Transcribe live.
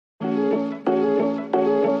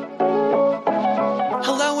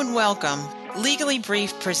Welcome. Legally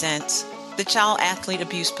Brief presents the Child Athlete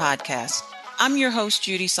Abuse Podcast. I'm your host,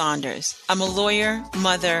 Judy Saunders. I'm a lawyer,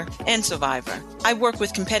 mother, and survivor. I work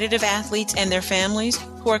with competitive athletes and their families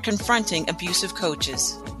who are confronting abusive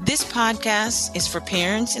coaches. This podcast is for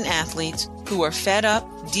parents and athletes who are fed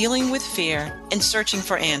up, dealing with fear, and searching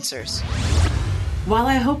for answers. While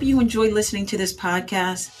I hope you enjoy listening to this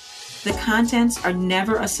podcast, the contents are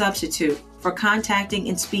never a substitute for contacting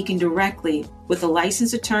and speaking directly with a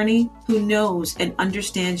licensed attorney who knows and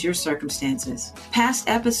understands your circumstances. Past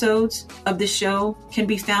episodes of the show can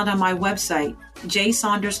be found on my website,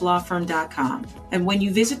 jsaunderslawfirm.com. And when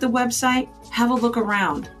you visit the website, have a look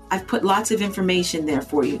around. I've put lots of information there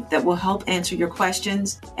for you that will help answer your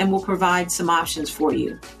questions and will provide some options for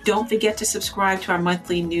you. Don't forget to subscribe to our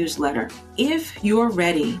monthly newsletter. If you're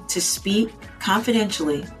ready to speak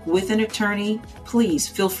confidentially with an attorney, please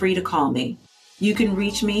feel free to call me. You can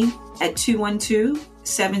reach me at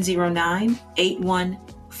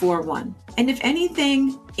 212-709-8141. And if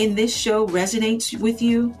anything in this show resonates with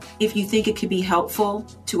you, if you think it could be helpful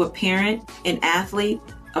to a parent, an athlete,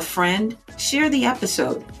 a friend, share the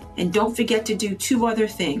episode. And don't forget to do two other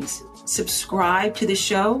things. Subscribe to the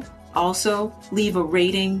show. Also, leave a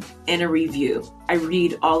rating and a review. I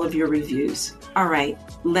read all of your reviews. All right,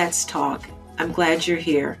 let's talk. I'm glad you're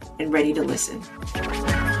here and ready to listen.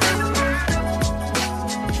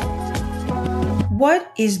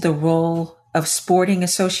 What is the role of sporting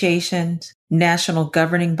associations, national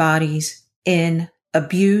governing bodies in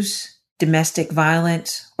abuse, domestic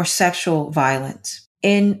violence, or sexual violence?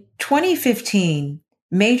 In 2015,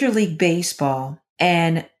 Major League Baseball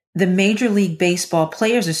and the Major League Baseball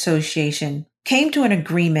Players Association came to an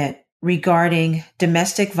agreement regarding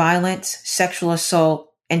domestic violence, sexual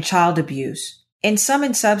assault, and child abuse. In sum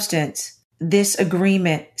and substance, this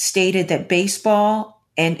agreement stated that baseball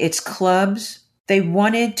and its clubs, they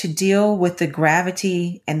wanted to deal with the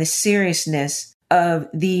gravity and the seriousness of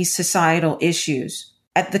these societal issues.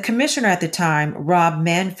 The commissioner at the time, Rob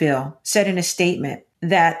Manfield, said in a statement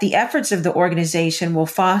that the efforts of the organization will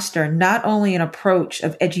foster not only an approach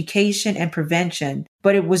of education and prevention,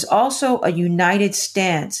 but it was also a united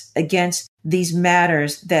stance against these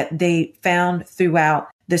matters that they found throughout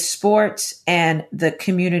the sports and the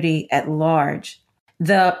community at large.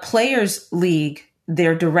 The Players League,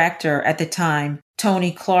 their director at the time,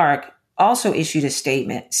 Tony Clark, also issued a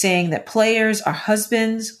statement saying that players are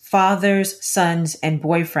husbands, fathers, sons, and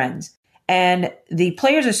boyfriends. And the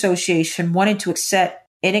Players Association wanted to set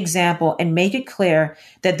an example and make it clear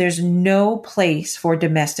that there's no place for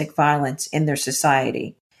domestic violence in their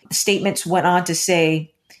society. Statements went on to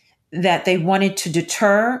say that they wanted to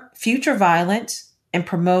deter future violence and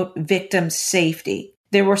promote victim safety.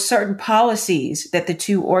 There were certain policies that the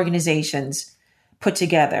two organizations put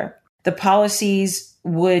together. The policies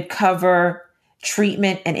would cover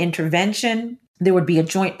treatment and intervention. There would be a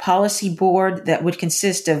joint policy board that would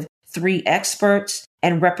consist of 3 experts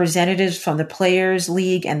and representatives from the Players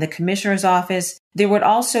League and the Commissioner's Office. There would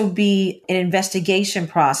also be an investigation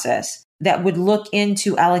process that would look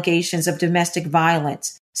into allegations of domestic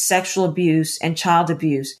violence, sexual abuse, and child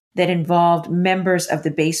abuse that involved members of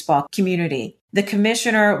the baseball community. The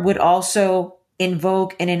commissioner would also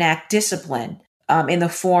invoke and enact discipline in the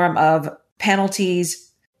form of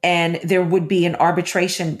penalties, and there would be an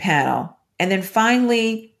arbitration panel. And then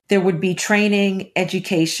finally, there would be training,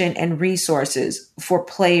 education, and resources for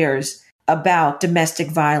players about domestic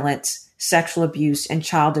violence, sexual abuse, and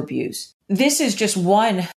child abuse. This is just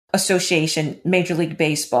one association, Major League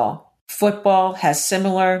Baseball. Football has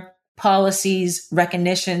similar policies,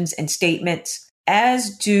 recognitions, and statements,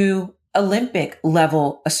 as do Olympic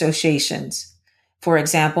level associations. For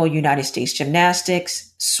example, United States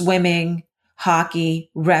Gymnastics, swimming, hockey,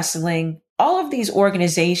 wrestling. All of these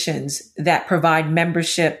organizations that provide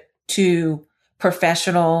membership to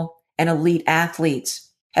professional and elite athletes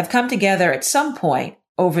have come together at some point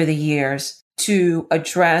over the years to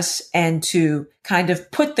address and to kind of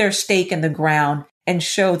put their stake in the ground and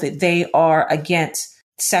show that they are against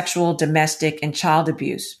sexual, domestic, and child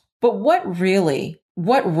abuse. But what role,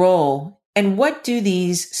 and what do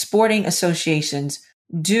these sporting associations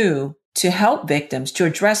do to help victims, to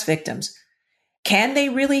address victims? Can they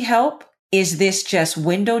really help? Is this just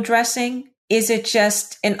window dressing? Is it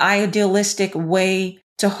just an idealistic way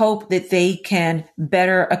to hope that they can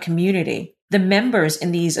better a community? The members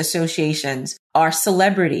in these associations are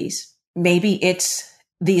celebrities. Maybe it's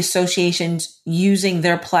the associations using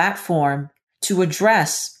their platform to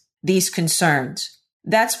address these concerns.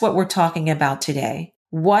 That's what we're talking about today.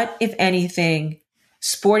 What, if anything,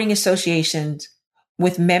 sporting associations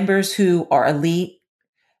with members who are elite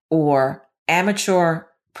or amateur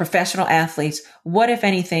professional athletes, what, if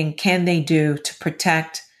anything, can they do to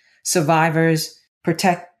protect survivors,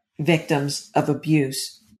 protect victims of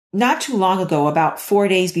abuse? Not too long ago, about 4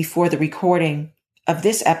 days before the recording of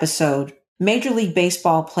this episode, Major League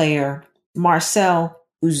Baseball player Marcell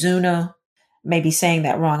Ozuna, maybe saying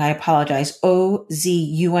that wrong, I apologize,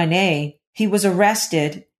 Ozuna, he was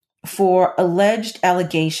arrested for alleged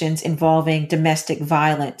allegations involving domestic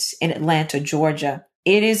violence in Atlanta, Georgia.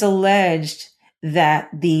 It is alleged that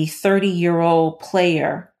the 30-year-old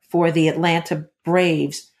player for the Atlanta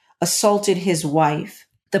Braves assaulted his wife.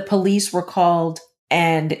 The police were called,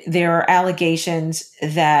 and there are allegations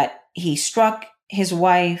that he struck his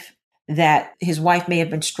wife, that his wife may have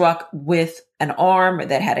been struck with an arm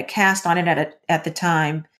that had a cast on it at the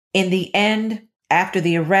time. In the end, after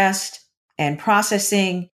the arrest and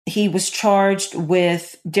processing, he was charged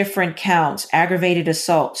with different counts: aggravated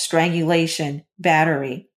assault, strangulation,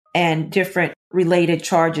 battery, and different related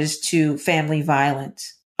charges to family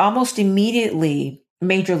violence. Almost immediately,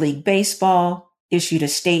 Major League Baseball issued a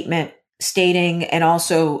statement stating, and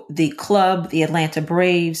also the club, the Atlanta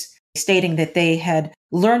Braves, stating that they had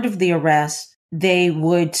learned of the arrest. They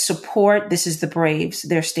would support, this is the Braves,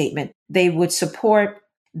 their statement, they would support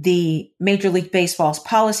the Major League Baseball's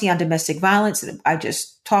policy on domestic violence that I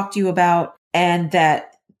just talked to you about, and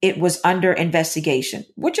that it was under investigation,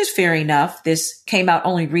 which is fair enough. This came out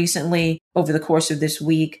only recently over the course of this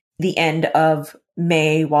week, the end of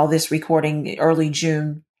May, while this recording, early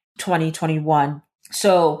June 2021.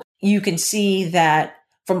 So you can see that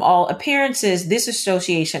from all appearances, this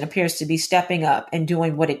association appears to be stepping up and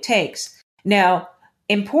doing what it takes. Now,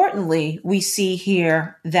 importantly, we see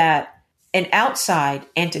here that an outside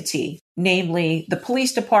entity, namely the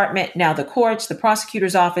police department, now the courts, the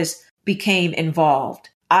prosecutor's office, became involved.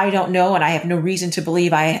 I don't know, and I have no reason to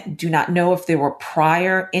believe, I do not know if there were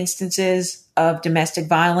prior instances of domestic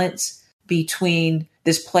violence between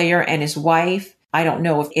this player and his wife. I don't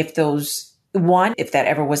know if those, one, if that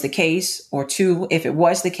ever was the case, or two, if it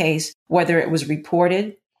was the case, whether it was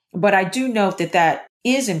reported. But I do note that that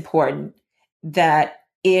is important, that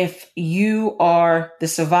if you are the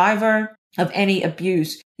survivor of any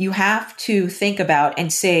abuse, you have to think about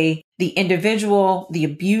and say the individual, the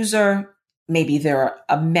abuser, maybe they're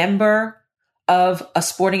a member of a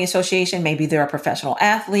sporting association, maybe they're a professional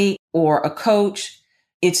athlete or a coach.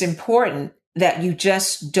 It's important that you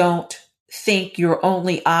just don't think your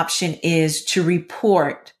only option is to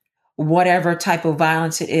report whatever type of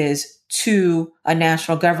violence it is to a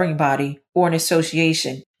national governing body or an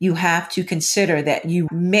association. You have to consider that you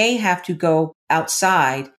may have to go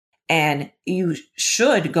outside, and you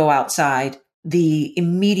should go outside the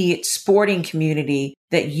immediate sporting community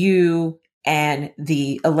that you and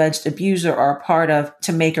the alleged abuser are a part of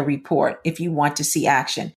to make a report if you want to see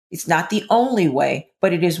action. It's not the only way,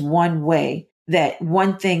 but it is one way, that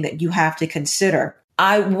one thing that you have to consider.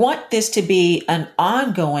 I want this to be an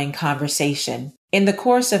ongoing conversation. In the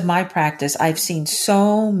course of my practice, I've seen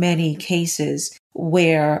so many cases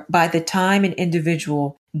where by the time an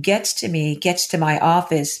individual gets to my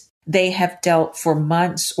office, they have dealt for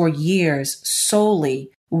months or years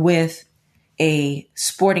solely with a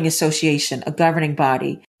sporting association, a governing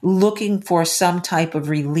body, looking for some type of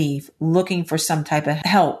relief, looking for some type of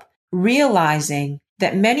help, realizing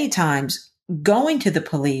that many times going to the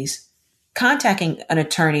police, contacting an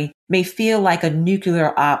attorney may feel like a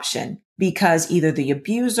nuclear option, because either the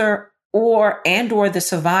abuser or the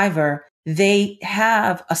survivor, they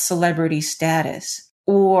have a celebrity status,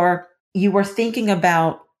 or you are thinking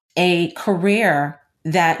about a career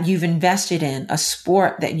that you've invested in, a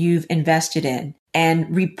sport that you've invested in,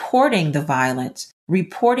 and reporting the violence,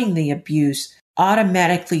 reporting the abuse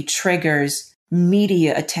automatically triggers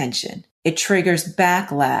media attention. It triggers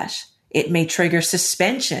backlash. It may trigger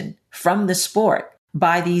suspension from the sport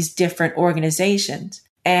by these different organizations.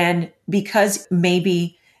 And because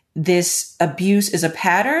maybe this abuse is a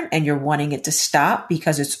pattern and you're wanting it to stop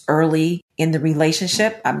because it's early in the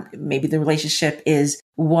relationship, maybe the relationship is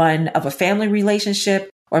one of a family relationship,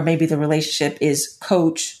 or maybe the relationship is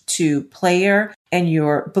coach to player, and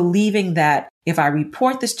you're believing that if I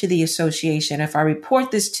report this to the association, if I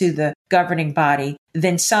report this to the governing body,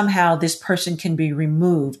 then somehow this person can be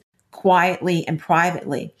removed quietly and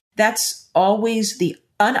privately. That's always the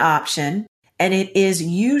option. And it is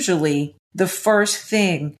usually the first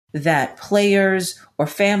thing that players or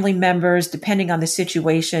family members, depending on the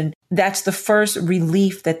situation, that's the first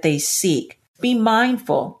relief that they seek. Be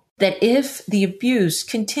mindful that if the abuse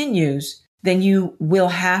continues, then you will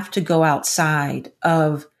have to go outside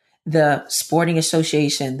of the sporting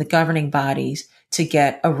association, the governing bodies, to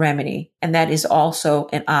get a remedy. And that is also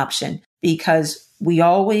an option. because we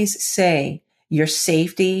always say your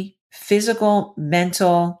safety, physical,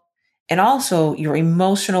 mental, and also your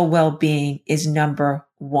emotional well-being is number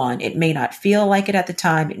one. It may not feel like it at the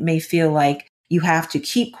time. It may feel like you have to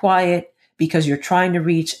keep quiet because you're trying to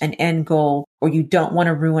reach an end goal or you don't want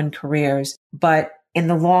to ruin careers. But in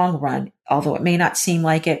the long run, although it may not seem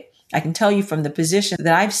like it, I can tell you from the position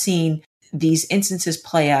that I've seen these instances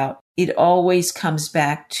play out, it always comes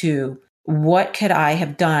back to what could I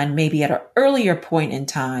have done maybe at an earlier point in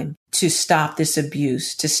time to stop this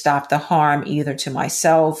abuse, to stop the harm either to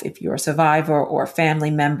myself, if you're a survivor, or a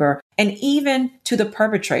family member, and even to the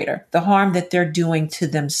perpetrator, the harm that they're doing to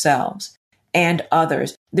themselves and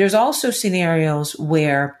others. There's also scenarios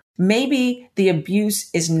where maybe the abuse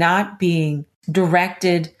is not being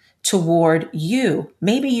directed toward you.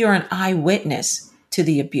 Maybe you're an eyewitness to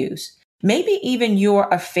the abuse. Maybe even you're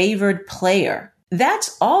a favored player.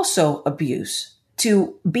 That's also abuse.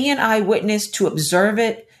 To be an eyewitness, to observe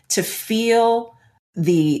it, to feel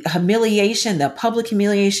the humiliation, the public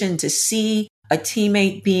humiliation, to see a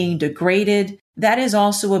teammate being degraded, that is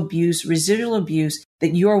also abuse, residual abuse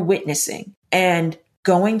that you're witnessing. And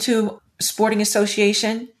going to a sporting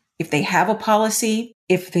association, if they have a policy,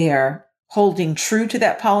 if they're holding true to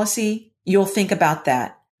that policy, you'll think about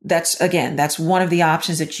that. That's one of the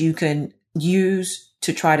options that you can use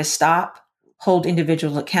to try to stop, hold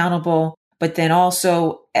individuals accountable. But then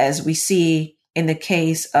also, as we see in the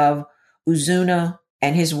case of Uzuna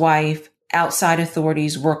and his wife, outside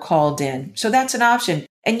authorities were called in. So that's an option.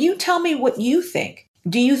 And you tell me what you think.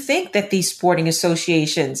 Do you think that these sporting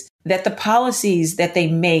associations, that the policies that they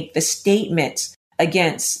make, the statements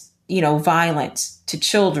against, violence to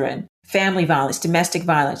children, family violence, domestic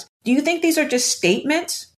violence, do you think these are just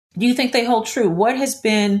statements? Do you think they hold true? What has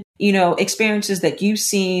been, experiences that you've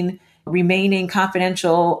seen remaining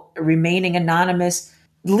confidential, remaining anonymous?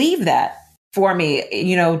 Leave that for me,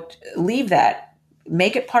 leave that.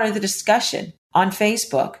 Make it part of the discussion on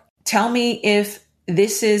Facebook. Tell me if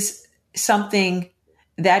this is something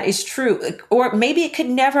that is true, or maybe it could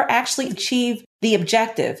never actually achieve the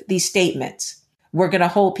objective, these statements. We're going to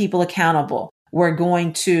hold people accountable. We're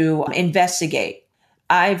going to investigate.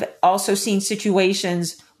 I've also seen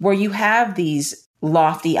situations where you have these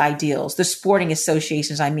lofty ideals. The sporting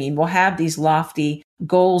associations, will have these lofty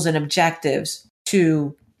goals and objectives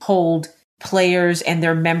to hold players and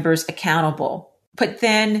their members accountable. But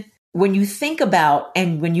then when you think about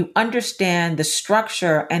and when you understand the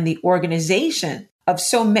structure and the organization of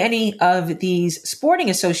so many of these sporting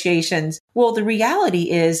associations, well, the reality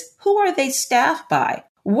is, who are they staffed by?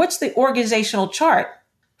 What's the organizational chart?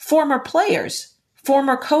 Former players,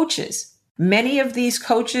 former coaches. Many of these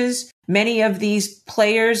coaches, many of these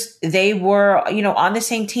players, they were, on the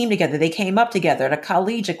same team together. They came up together at a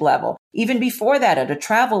collegiate level. Even before that, at a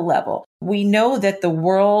travel level. We know that the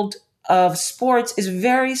world of sports is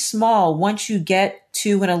very small once you get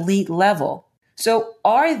to an elite level. So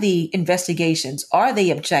are the investigations, are they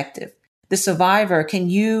objective? The survivor,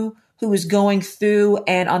 who is going through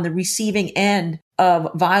and on the receiving end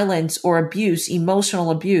of violence or abuse, emotional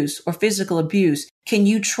abuse or physical abuse, can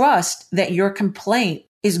you trust that your complaint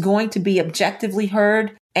is going to be objectively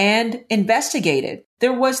heard and investigated?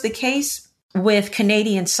 There was the case with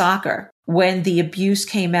Canadian soccer when the abuse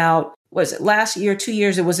came out. Was it last year, 2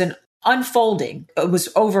 years? It was an unfolding. It was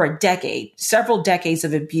over a decade, several decades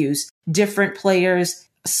of abuse. Different players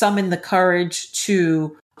summoned the courage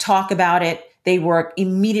to talk about it. They were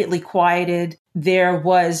immediately quieted. There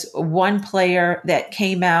was one player that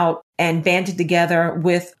came out and banded together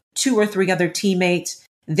with 2 or 3 other teammates.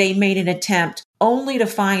 They made an attempt only to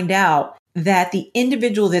find out that the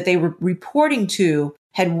individual that they were reporting to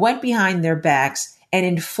had went behind their backs and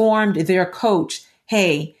informed their coach,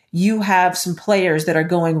 hey, you have some players that are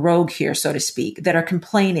going rogue here, so to speak, that are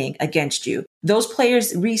complaining against you. Those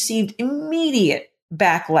players received immediate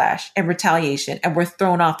backlash and retaliation and were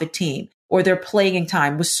thrown off the team, or their playing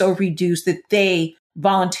time was so reduced that they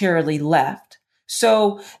voluntarily left.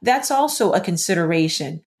 So that's also a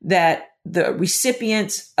consideration that the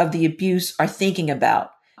recipients of the abuse are thinking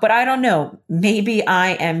about. But I don't know, maybe I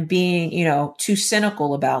am being, too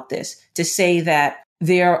cynical about this to say that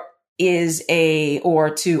there is or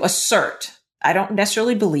to assert. I don't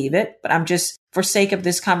necessarily believe it, but I'm just, for sake of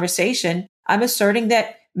this conversation, I'm asserting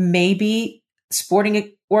that maybe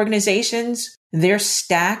sporting organizations, they're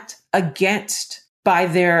stacked against by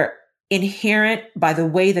their inherent, by the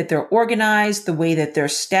way that they're organized, the way that they're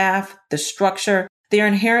staffed, the structure, they're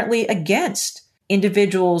inherently against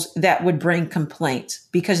individuals that would bring complaints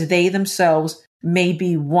because they themselves may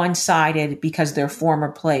be one-sided because they're former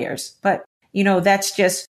players. But that's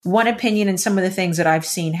just one opinion and some of the things that I've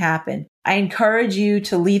seen happen. I encourage you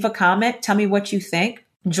to leave a comment. Tell me what you think.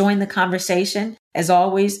 Join the conversation. As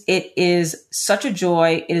always, it is such a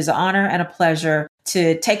joy. It is an honor and a pleasure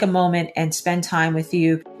to take a moment and spend time with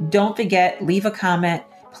you. Don't forget, leave a comment.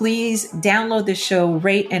 Please download the show,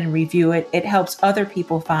 rate and review it. It helps other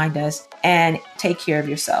people find us, and take care of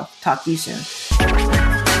yourself. Talk to you soon.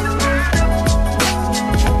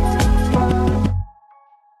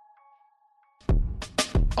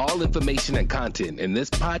 All information and content in this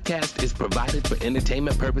podcast is provided for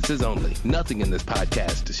entertainment purposes only. Nothing in this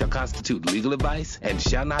podcast shall constitute legal advice and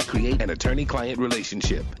shall not create an attorney-client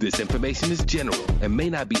relationship. This information is general and may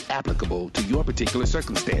not be applicable to your particular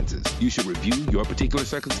circumstances. You should review your particular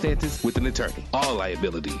circumstances with an attorney. All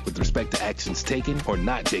liability with respect to actions taken or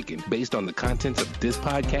not taken based on the contents of this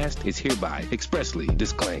podcast is hereby expressly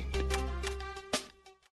disclaimed.